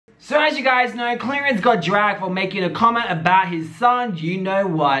So as you guys know, Clarence got dragged for making a comment about his son, you know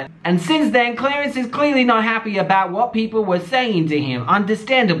what. And since then, Clarence is clearly not happy about what people were saying to him,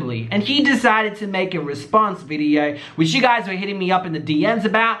 understandably. And he decided to make a response video, which you guys were hitting me up in the DMs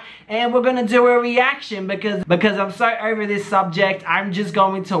about. And we're gonna do a reaction because I'm so over this subject, I'm just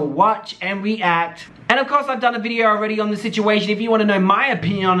going to watch and react. And of course, I've done a video already on the situation. If you want to know my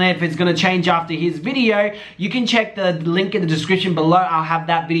opinion on it, if it's going to change after his video, you can check the link in the description below. I'll have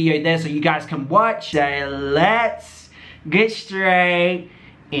that video there so you guys can watch. So let's get straight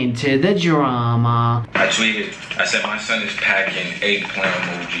into the drama. I tweeted, I said my son is packing eggplant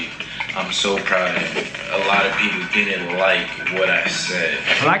emoji. I'm so proud of him. A lot of people didn't like what I said.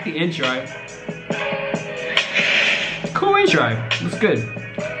 I like the intro. Cool intro. Looks good.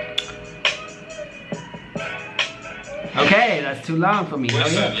 Okay, that's too long for me.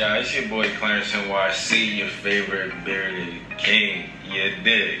 What's up, y'all? It's your boy ClarenceNYC, your favorite bearded king. You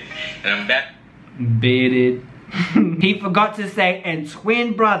dig? And I'm back. Bearded. He forgot to say, and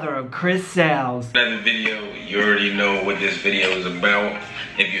twin brother of Chris Sales. Another video. You already know what this video is about.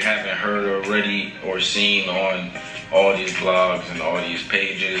 If you haven't heard already or seen on all these blogs and all these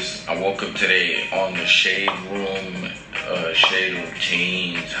pages, I woke up today on the Shade Room, Shade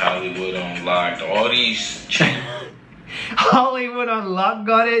Routines, Hollywood Unlocked, all these Hollywood Unlocked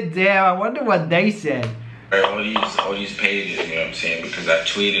got it? Damn, I wonder what they said. All these pages, you know what I'm saying? Because I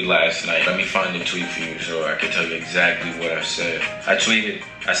tweeted last night. Let me find the tweet for you so I can tell you exactly what I said. I tweeted,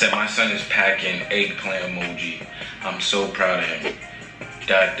 I said my son is packing eggplant emoji. I'm so proud of him. ...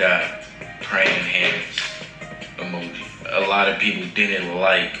 praying hands emoji. A lot of people didn't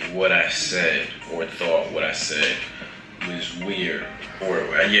like what I said or thought what I said was weird. Or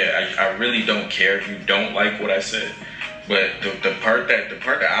yeah, I really don't care if you don't like what I said. But the part that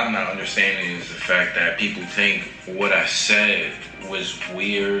I'm not understanding is the fact that people think what I said was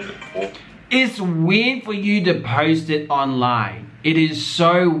weird. It's weird for you to post it online. It is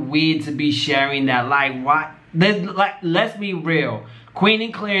so weird to be sharing that. Like, what? Like, let's be real. Queen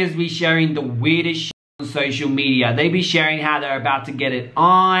and Clarence be sharing the weirdest shit on social media. They be sharing how they're about to get it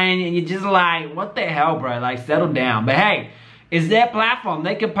on, and you're just like, what the hell, bro? Like, settle down. But hey, it's their platform.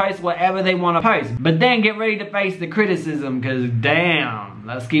 They can post whatever they want to post. But then get ready to face the criticism, because damn,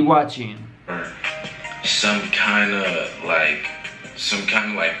 let's keep watching. Some kind of like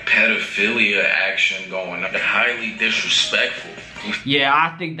pedophilia action going on. Highly disrespectful. Yeah,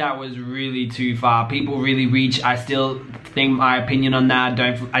 I think that was really too far. People really reach. I still think my opinion on that,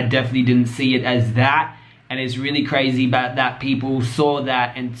 I definitely didn't see it as that. And it's really crazy that people saw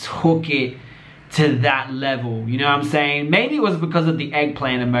that and took it to that level, you know what I'm saying? Maybe it was because of the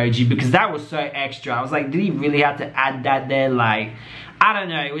eggplant emoji, because that was so extra. I was like, did he really have to add that there? Like, I don't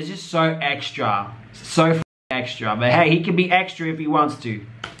know, it was just so extra. So extra. But hey, he can be extra if he wants to.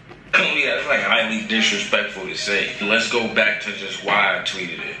 Yeah, it's like highly disrespectful to say. Let's go back to just why I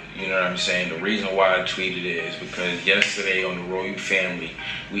tweeted it. You know what I'm saying? The reason why I tweeted it is because yesterday on the Royal Family,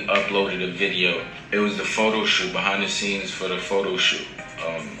 we uploaded a video. It was the photo shoot, behind the scenes for the photo shoot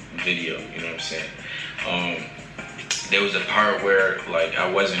video, you know what I'm saying? There was a part where like I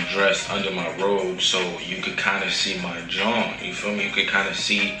wasn't dressed under my robe, so you could kind of see my jaw, you feel me? You could kind of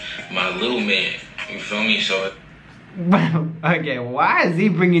see my little man, you feel me? So okay, why is he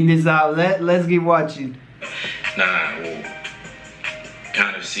bringing this out? Let's keep watching. Nah, well,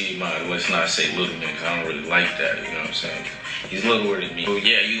 kind of see my, let's not say little man, because I don't really like that, you know what I'm saying? He's littler than me. But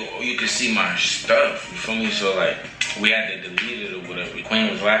yeah, you can see my stuff, you feel me? So like, we had to delete it or whatever. Queen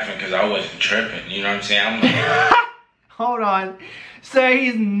was laughing because I wasn't tripping, you know what I'm saying? I'm like, hold on. So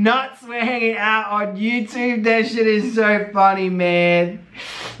his nuts were hanging out on YouTube. That shit is so funny, man.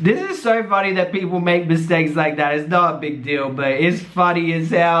 This is so funny that people make mistakes like that. It's not a big deal, but it's funny as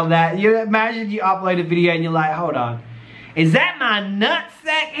hell that you imagine you upload a video and you're like, hold on, is that my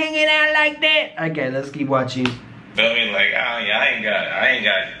nutsack hanging out like that? Okay, let's keep watching. Feel me? Like, I ain't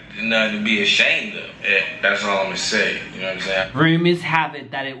got nothing to be ashamed of. Yeah, that's all I'm gonna say. You know what I'm saying? Rumors have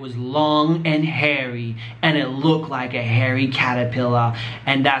it that it was long and hairy, and it looked like a hairy caterpillar,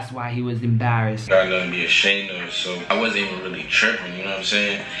 and that's why he was embarrassed. Got nothing to be ashamed of, so I wasn't even really tripping, you know what I'm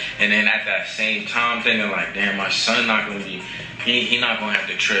saying? And then at that same time, thinking like, damn, my son not gonna be, he not gonna have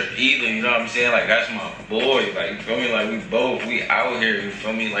to trip either, you know what I'm saying? Like, that's my boy, like, you feel me? Like, we out here, you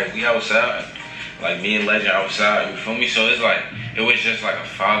feel me? Like, we outside. Like, me and Legend outside, you feel me? So it's like, it was just like a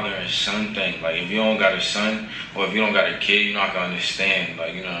father and son thing. Like, if you don't got a son, or if you don't got a kid, you're not gonna understand,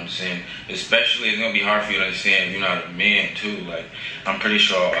 like, you know what I'm saying? Especially, it's gonna be hard for you to understand if you're not a man, too. Like, I'm pretty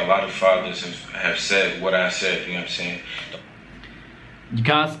sure a lot of fathers have said what I said, you know what I'm saying? You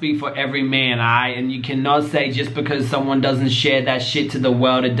can't speak for every man, alright? And you cannot say just because someone doesn't share that shit to the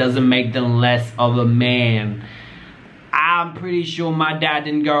world, it doesn't make them less of a man. I'm pretty sure my dad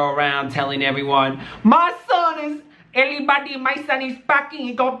didn't go around telling everyone, my son is packing,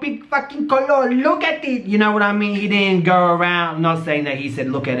 he got big fucking color, look at it. You know what I mean? He didn't go around, I'm not saying that he said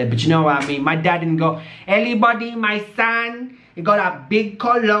look at it, but you know what I mean? My dad didn't go, everybody, my son, he got a big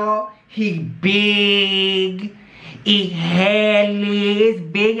color, he big, he hairy, it's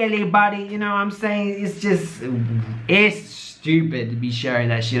big, everybody. You know what I'm saying? It's just, it's stupid to be sharing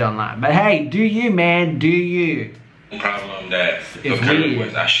that shit online. But hey, do you, man, do you? Problem that occurred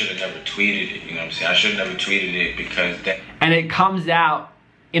was I should have never tweeted it, you know what I'm saying? I should have never tweeted it because that... And it comes out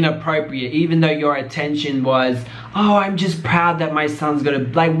inappropriate, even though your intention was, oh, I'm just proud that my son's gonna,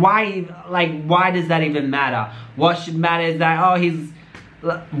 why does that even matter? What should matter is that, oh,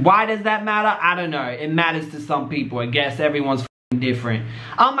 why does that matter? I don't know. It matters to some people. I guess everyone's different.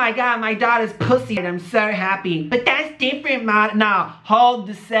 Oh my god, my daughter's pussy and I'm so happy. But that's different, man. Nah, hold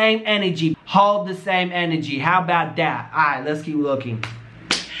the same energy. Hold the same energy. How about that? Alright, let's keep looking.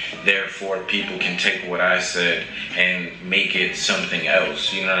 Therefore, people can take what I said and make it something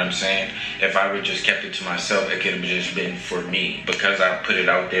else. You know what I'm saying? If I would just kept it to myself, it could have just been for me. Because I put it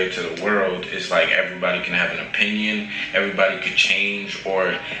out there to the world, it's like everybody can have an opinion. Everybody could change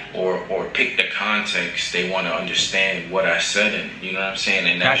or pick the context they want to understand what I said in. You know what I'm saying?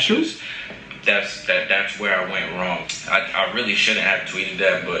 And that's just... That's where I went wrong. I really shouldn't have tweeted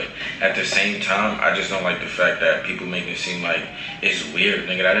that, but at the same time, I just don't like the fact that people make it seem like it's weird.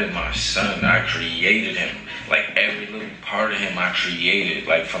 Nigga, that is my son. I created him. Like every little part of him I created.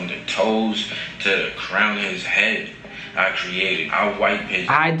 Like from the toes to the crown of his head. I created. I wipe his...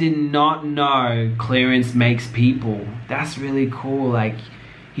 I did not know Clarence makes people. That's really cool. Like,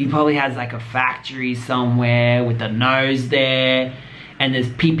 he probably has like a factory somewhere with the nose there. And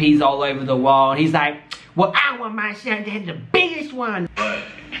there's pee-pees all over the wall. And he's like, well, I want my son to have the biggest one. But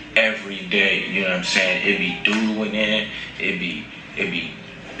every day, you know what I'm saying? It be doodle in there. It be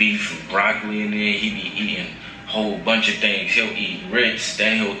beef and broccoli in there. He be eating a whole bunch of things. He'll eat grits,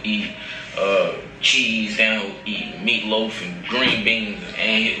 then he'll eat cheese, then he'll eat meatloaf and green beans.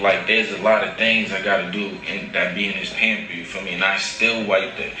 And like, there's a lot of things I gotta do and that be in his pantry, you feel me? And I still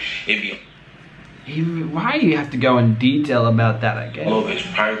wipe the, it be... Why do you have to go in detail about that, I guess? All of his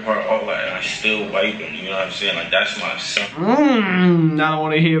private part, all that, I still wipe him, you know what I'm saying? Like, that's my son. I don't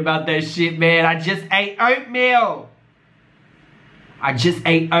want to hear about that shit, man. I just ate oatmeal. I just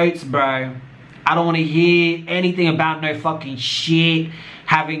ate oats, bro. I don't want to hear anything about no fucking shit,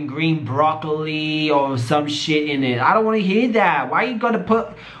 having green broccoli or some shit in it. I don't want to hear that. Why you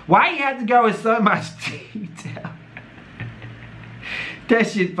have to go with so much detail? That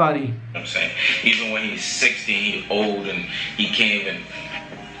shit funny. You know what I'm saying? Even when he's 60, he's old and he can't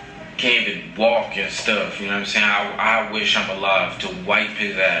even walk and stuff, you know what I'm saying? I wish I'm alive to wipe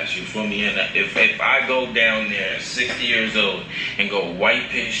his ass, you feel me? And if I go down there at 60 years old and go wipe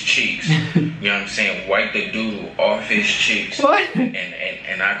his cheeks, you know what I'm saying? Wipe the doodle off his cheeks. What?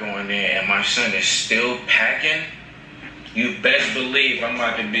 And I go in there and my son is still packing, you best believe I'm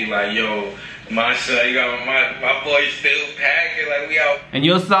about to be like, yo, my son, you got my boy still packing, like we out. And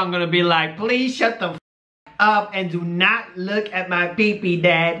your son gonna be like, please shut the f up and do not look at my pee-pee,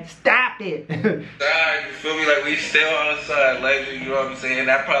 Dad. Stop it. You feel me? Like we still outside, like, you know what I'm saying?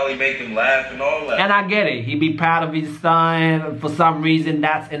 That probably make him laugh and all that. And I get it. He'd be proud of his son. For some reason,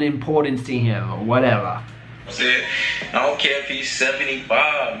 that's an importance to him or whatever. I don't care if he's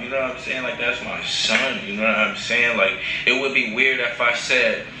 75, you know what I'm saying? Like, that's my son, you know what I'm saying? Like, it would be weird if I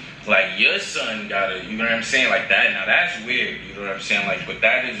said, like, your son got it, you know what I'm saying? Like that, now that's weird, you know what I'm saying? Like, but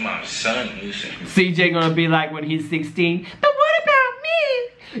that is my son, you see. CJ gonna be like when he's 16, but what about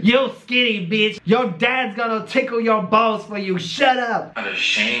me? You skinny bitch. Your dad's gonna tickle your balls for you, shut up. I'm not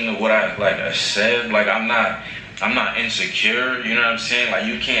ashamed of what I said, like I'm not insecure, you know what I'm saying? Like,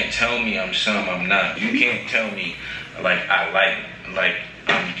 you can't tell me I'm some, I'm not. You can't tell me, like, like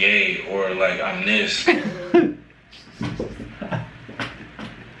I'm gay or like I'm this.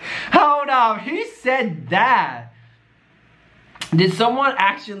 Hold on, who said that? Did someone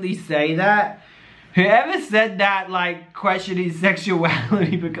actually say that? Whoever said that, like, questioned his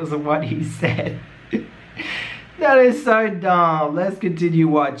sexuality because of what he said. That is so dumb. Let's continue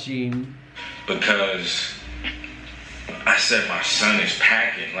watching. Because I said my son is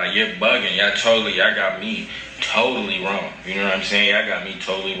packing. Like, you're bugging. Y'all got me totally wrong. You know what I'm saying? Y'all got me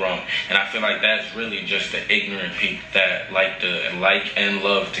totally wrong. And I feel like that's really just the ignorant people that like and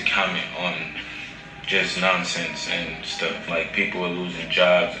love to comment on just nonsense and stuff. Like, people are losing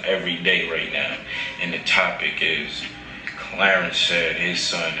jobs every day right now. And the topic is Clarence said his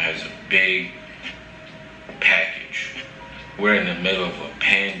son has a big package. We're in the middle of a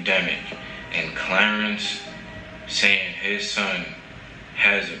pandemic, and Clarence saying his son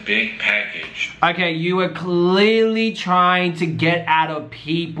has a big package. Okay, you were clearly trying to get out of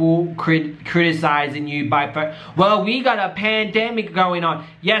people criticizing you by, well, we got a pandemic going on.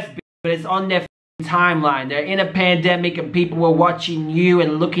 Yes, but it's on their timeline. They're in a pandemic and people were watching you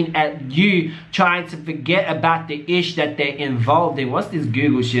and looking at you, trying to forget about the ish that they're involved in. What's this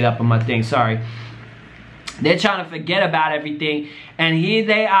Google shit up on my thing? Sorry. They're trying to forget about everything, and here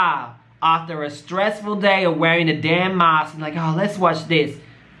they are after a stressful day of wearing a damn mask and like, oh, let's watch this.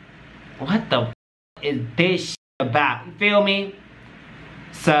 What the f is this shit about? You feel me?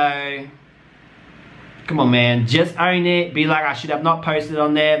 So, come on, man. Just own it. Be like, I should have not posted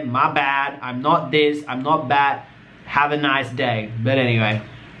on there. My bad. I'm not this. I'm not that. Have a nice day. But anyway.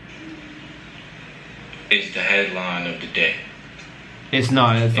 It's the headline of the day. It's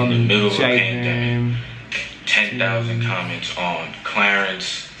not. It's in on the middle of a Shade pandemic. 10,000 comments on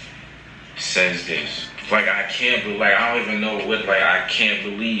Clarence says this. Like, I can't believe, like, I don't even know what, like, I can't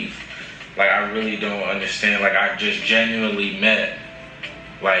believe. Like, I really don't understand. Like, I just genuinely met.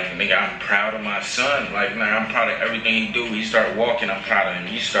 Like, nigga, I'm proud of my son. Like, man, I'm proud of everything he do. He started walking, I'm proud of him.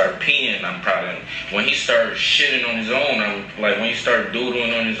 He started peeing, I'm proud of him. When he started shitting on his own, when he started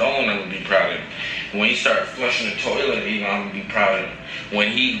doodling on his own, I'm gonna be proud of him. When he started flushing the toilet, I'm gonna be proud of him. When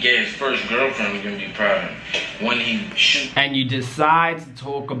he get his first girlfriend, I'm gonna be proud of him. When he shoot. And you decide to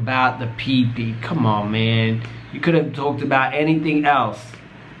talk about the pee-pee. Come on, man. You could have talked about anything else.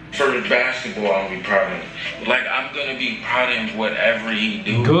 For the basketball, I'm gonna be proud of him. Like, I'm gonna be proud of him whatever he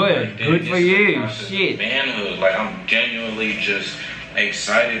do. Good, like, good for you. Shit. Manhood. Like, I'm genuinely just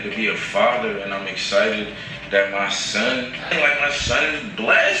excited to be a father, and I'm excited that my son, like, my son is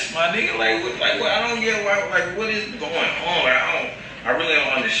blessed, my nigga. Like, I don't get what is going on. Like, I really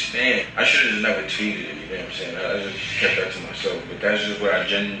don't understand. I should have just never tweeted it, you know what I'm saying? I just kept that to myself, but that's just what I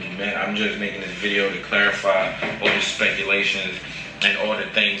genuinely meant. I'm just making this video to clarify all the speculations and all the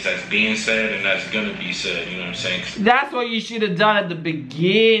things that's being said and that's gonna be said, you know what I'm saying? That's what you should have done at the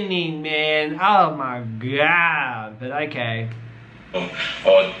beginning, man. Oh my God, but okay.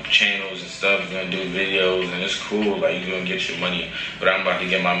 All channels and stuff is gonna do videos and it's cool, like you're gonna get your money, but I'm about to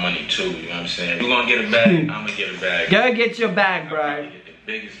get my money too, you know what I'm saying? You're gonna get a bag, I'm gonna get a bag. Go get your bag, bro. I'm gonna get the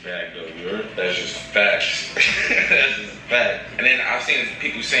biggest bag though, you heard? That's just facts. That's just fact. And then I've seen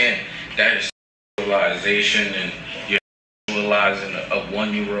people saying that is sexualization and you're sexualizing a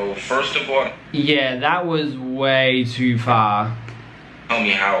 1-year-old. First of all, yeah, that was way too far. Tell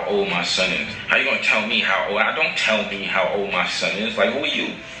me how old my son is. How you gonna tell me how old? I don't tell me how old my son is. Like, who are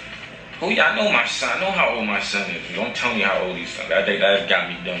you? I know my son. I know how old my son is. Don't tell me how old he's. I think that got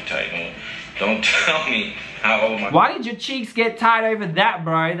me dumb tight. Don't tell me how old my. Why did your cheeks get tight over that,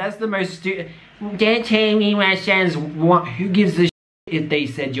 bro? That's the most stupid. Don't tell me my son's one. Who gives a shit if they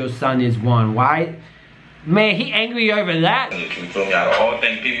said your son is one? Why? Man, he angry over that. You feel me? Out of all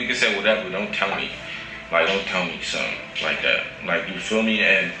things, people can say whatever. Don't tell me. Like, don't tell me something like that. Like, you feel me?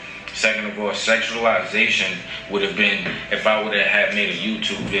 And second of all, sexualization would have been if I would have had made a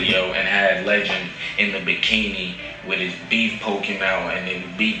YouTube video and had Legend in the bikini with his beef poking out and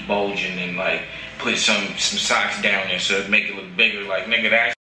then beef bulging and like put some socks down there so it make it look bigger. Like, nigga,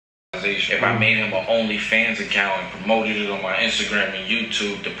 that's sexualization. If I made him an OnlyFans account and promoted it on my Instagram and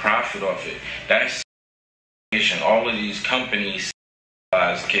YouTube to profit off it, that's sexualization. All of these companies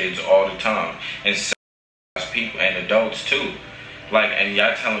sexualize kids all the time. And people and adults too, like, and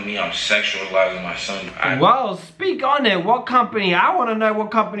y'all telling me I'm sexualizing my son. Well, speak on it. What company? I want to know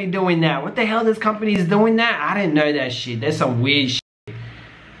what company doing that. What the hell this company is doing that? I didn't know that shit. There's some weird shit.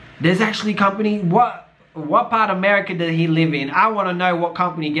 There's actually company. What part of America does he live in? I want to know what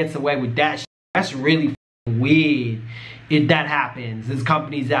company gets away with that shit. That's really weird if that happens. There's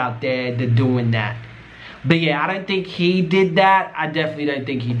companies out there that doing that. But yeah, I don't think he did that. I definitely don't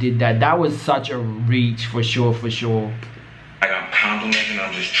think he did that. That was such a reach, for sure, for sure. Like, I'm complimenting,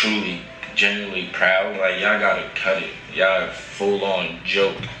 I'm just truly, genuinely proud. Like, y'all gotta cut it. Y'all full-on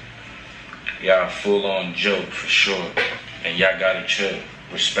joke. Y'all full-on joke, for sure. And y'all gotta chill,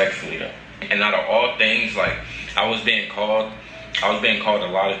 respectfully, though. And out of all things, like, I was being called a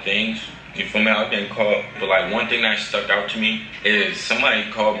lot of things. You feel me? I was being called, but like, one thing that stuck out to me is somebody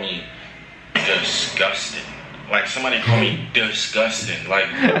called me disgusting. Like, somebody called me disgusting. Like,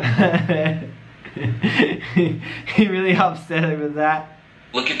 he really upset over that.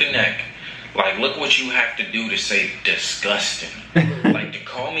 Look at the neck. Like, look what you have to do to say disgusting. Like, to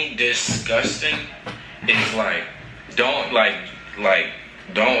call me disgusting is like, don't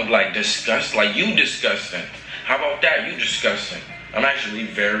disgust. Like, you disgusting. How about that? You disgusting. I'm actually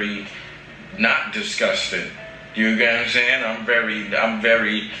very not disgusting. You get what I'm saying? I'm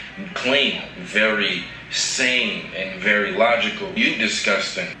very clean, very sane, and very logical. You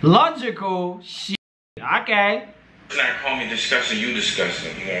disgusting. Logical? Shit. Okay. Not call me disgusting, you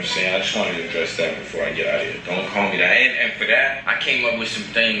disgusting. You know what I'm saying? I just wanted to address that before I get out of here. Don't call me that. And for that, I came up with some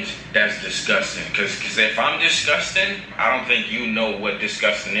things that's disgusting. Cause if I'm disgusting, I don't think you know what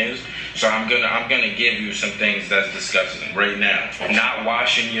disgusting is. So I'm gonna give you some things that's disgusting right now. Not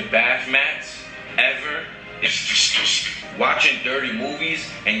washing your bath mats ever. It's disgusting. Watching dirty movies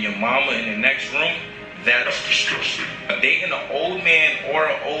and your mama in the next room. That's disgusting. Dating an old man or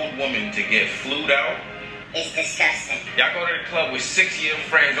an old woman to get flued out. It's disgusting. Y'all go to the club with 6 of your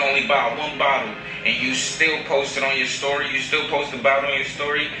friends, only buy one bottle, and you still post it on your story, you still post about it on your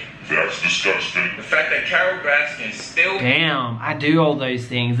story. That's disgusting. The fact that Carol Baskin still... Damn, I do all those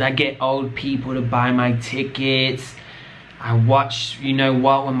things. I get old people to buy my tickets. I watch, you know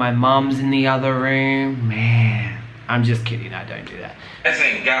what, when my mom's in the other room. Man, I'm just kidding, I don't do that. That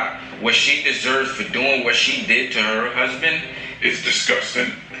ain't got what she deserves for doing what she did to her husband. It's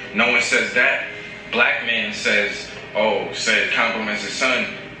disgusting. No one says that. Black man says, compliments his son,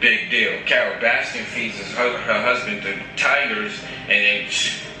 big deal. Carol Baskin feeds her husband to tigers, and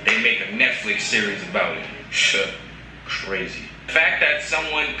they make a Netflix series about it. Crazy. The fact that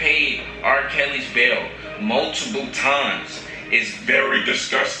someone paid R. Kelly's bail multiple times is very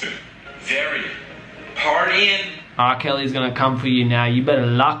disgusting. Very. Partying. R. Kelly's gonna come for you now. You better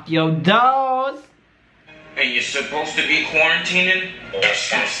lock your doors. And you're supposed to be quarantining?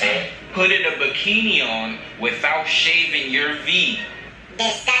 Disgusting. Putting a bikini on without shaving your V.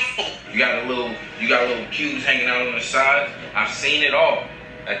 Disgusting. You got little cubes hanging out on the sides. I've seen it all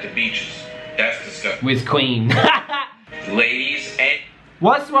at the beaches. That's disgusting. With Queen. Ladies and...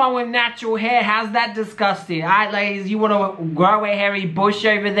 What's wrong with natural hair? How's that disgusting? Alright ladies, you wanna grow a hairy bush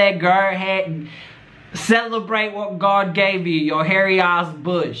over there? Go ahead. Celebrate what God gave you, your hairy ass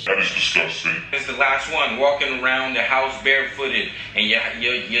bush. That is disgusting. It's the last one, walking around the house barefooted and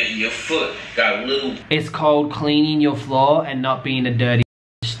your foot got a little... It's called cleaning your floor and not being a dirty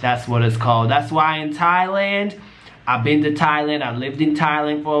bitch. That's what it's called. That's why in Thailand, I've been to Thailand, I lived in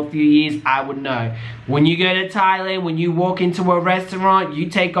Thailand for a few years, I would know. When you go to Thailand, when you walk into a restaurant, you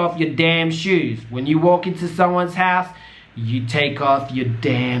take off your damn shoes. When you walk into someone's house, you take off your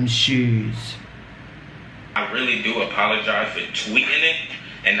damn shoes. I really do apologize for tweeting it,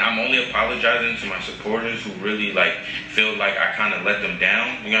 and I'm only apologizing to my supporters who really feel like I kind of let them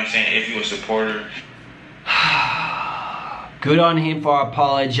down. You know what I'm saying? If you're a supporter. Good on him for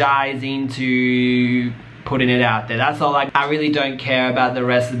apologizing to putting it out there. That's all. I really don't care about the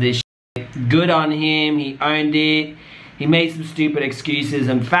rest of this shit. Good on him. He owned it. He made some stupid excuses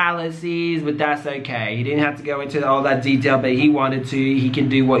and fallacies, but that's okay. He didn't have to go into all that detail, but he wanted to. He can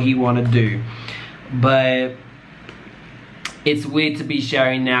do what he wanted to do. But it's weird to be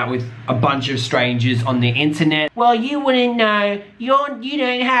sharing that with a bunch of strangers on the internet. Well, you wouldn't know. You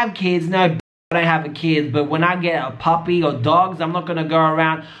don't have kids. No, I don't have a kid. But when I get a puppy or dogs, I'm not gonna go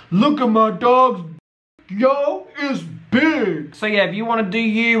around, look at my dogs. Yo, it's big. So yeah, if you want to do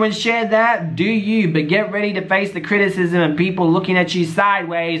you and share that, do you. But get ready to face the criticism and people looking at you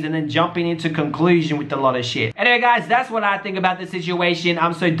sideways and then jumping into conclusion with a lot of shit. Anyway guys, that's what I think about the situation.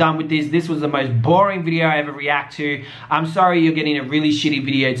 I'm so done with this. This was the most boring video I ever react to. I'm sorry you're getting a really shitty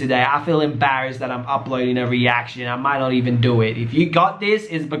video today. I feel embarrassed that I'm uploading a reaction. I might not even do it. If you got this,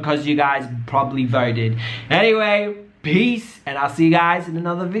 it's because you guys probably voted. Anyway, peace, and I'll see you guys in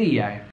another video.